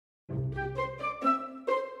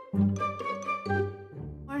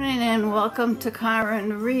Morning and welcome to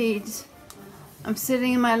Carin Reads. I'm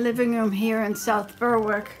sitting in my living room here in South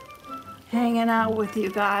Berwick, hanging out with you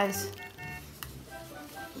guys.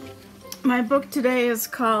 My book today is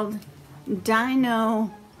called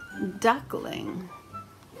Dino Duckling.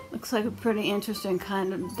 Looks like a pretty interesting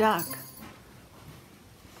kind of duck.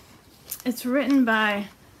 It's written by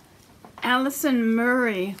Alison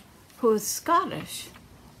Murray, who is Scottish.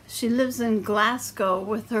 She lives in Glasgow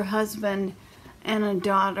with her husband and a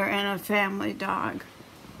daughter and a family dog.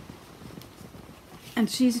 And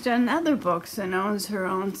she's done other books and owns her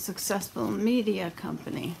own successful media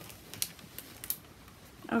company.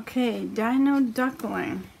 Okay, Dino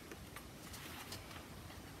Duckling.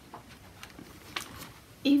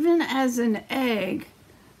 Even as an egg,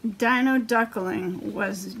 Dino Duckling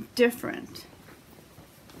was different.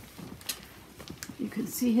 You can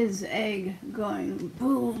see his egg going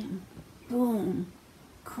boom, boom,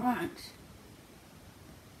 crunch,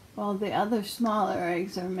 while the other smaller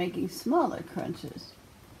eggs are making smaller crunches.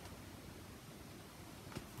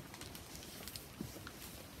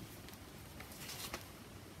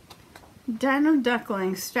 Dino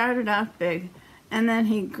Duckling started out big, and then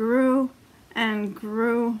he grew and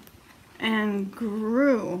grew and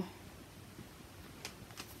grew.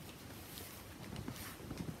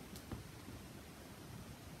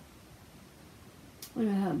 Look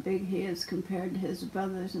at how big he is compared to his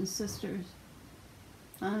brothers and sisters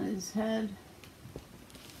on his head.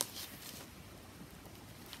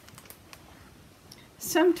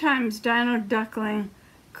 Sometimes Dino Duckling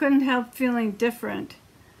couldn't help feeling different,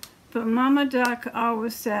 but Mama Duck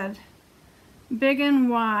always said, big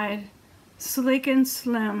and wide, sleek and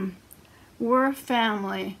slim, we're a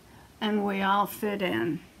family and we all fit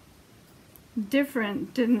in.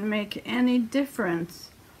 Different didn't make any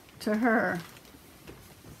difference to her.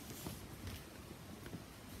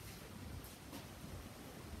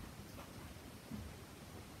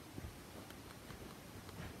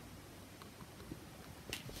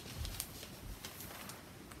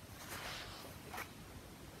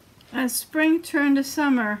 As spring turned to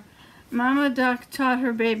summer, Mama Duck taught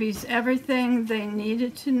her babies everything they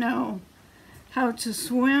needed to know. How to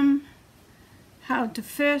swim, how to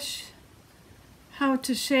fish, how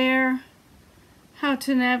to share, how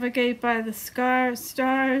to navigate by the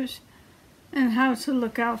stars, and how to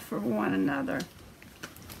look out for one another.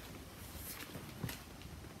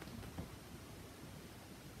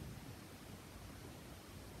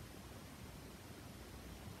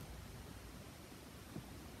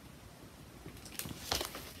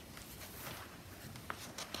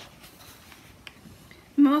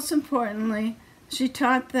 Most importantly, she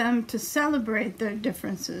taught them to celebrate their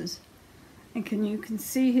differences. And you can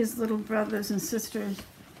see his little brothers and sisters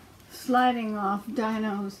sliding off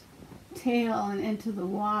Dino's tail and into the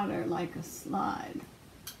water like a slide.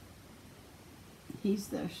 He's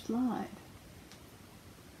their slide.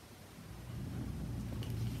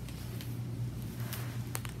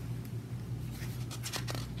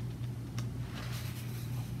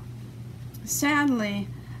 Sadly,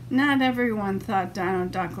 not everyone thought Dino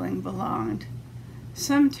Duckling belonged.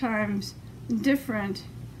 Sometimes different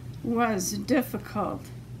was difficult.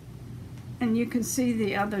 And you can see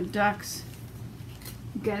the other ducks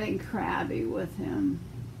getting crabby with him.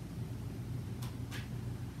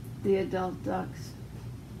 The adult ducks.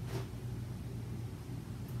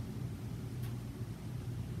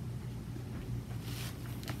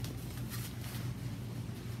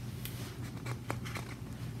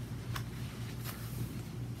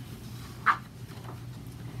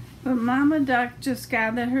 But Mama Duck just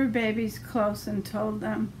gathered her babies close and told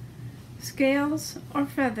them, scales or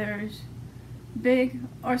feathers, big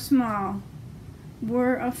or small,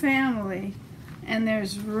 we're a family and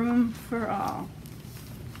there's room for all.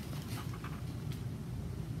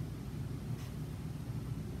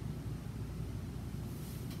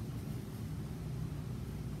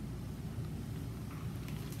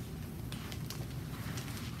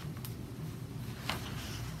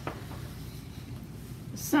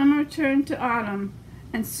 Summer turned to autumn,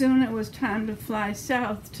 and soon it was time to fly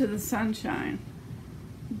south to the sunshine.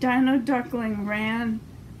 Dino Duckling ran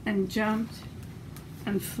and jumped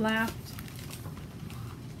and flapped.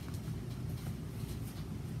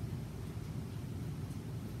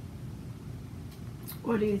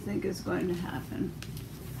 What do you think is going to happen?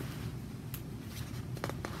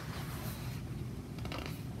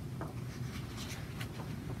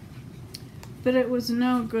 But it was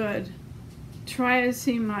no good. Try as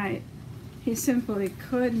he might, he simply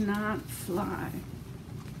could not fly.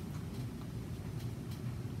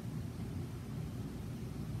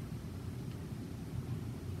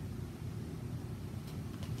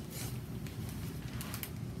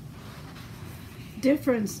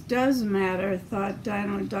 Difference does matter, thought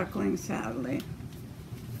Dino Duckling sadly.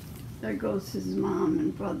 There goes his mom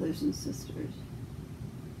and brothers and sisters.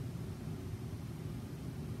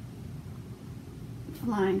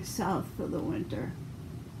 Flying south for the winter.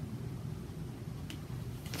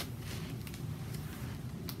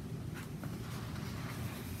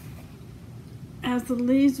 As the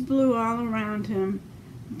leaves blew all around him,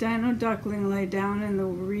 Dino Duckling lay down in the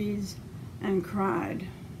reeds and cried.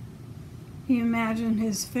 He imagined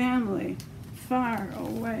his family far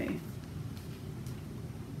away.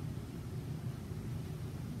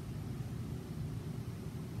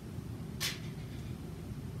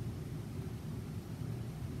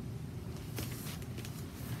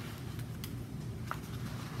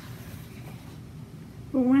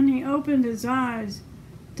 But when he opened his eyes,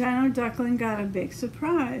 Dino Duckling got a big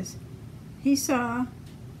surprise. He saw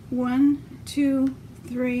 1, 2,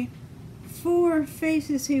 3, 4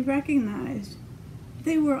 faces he recognized.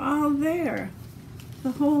 They were all there,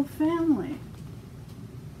 the whole family.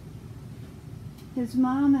 His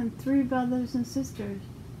mom and 3 brothers and sisters.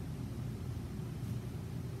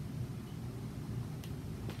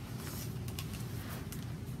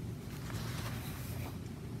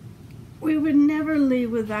 We would never leave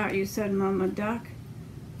without you, said Mama Duck.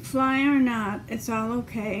 Fly or not, it's all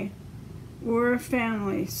okay. We're a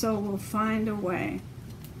family, so we'll find a way.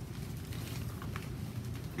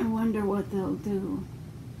 I wonder what they'll do.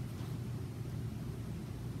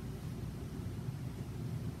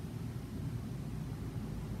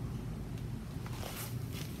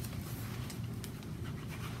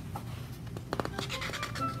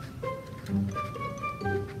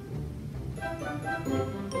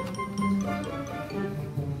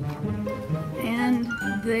 And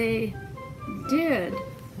they did.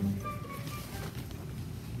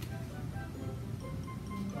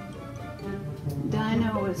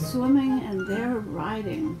 Dino is swimming and they're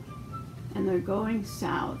riding, and they're going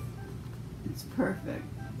south. It's perfect.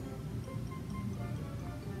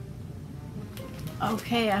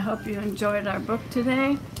 Okay, I hope you enjoyed our book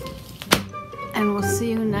today, and we'll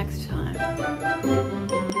see you next time.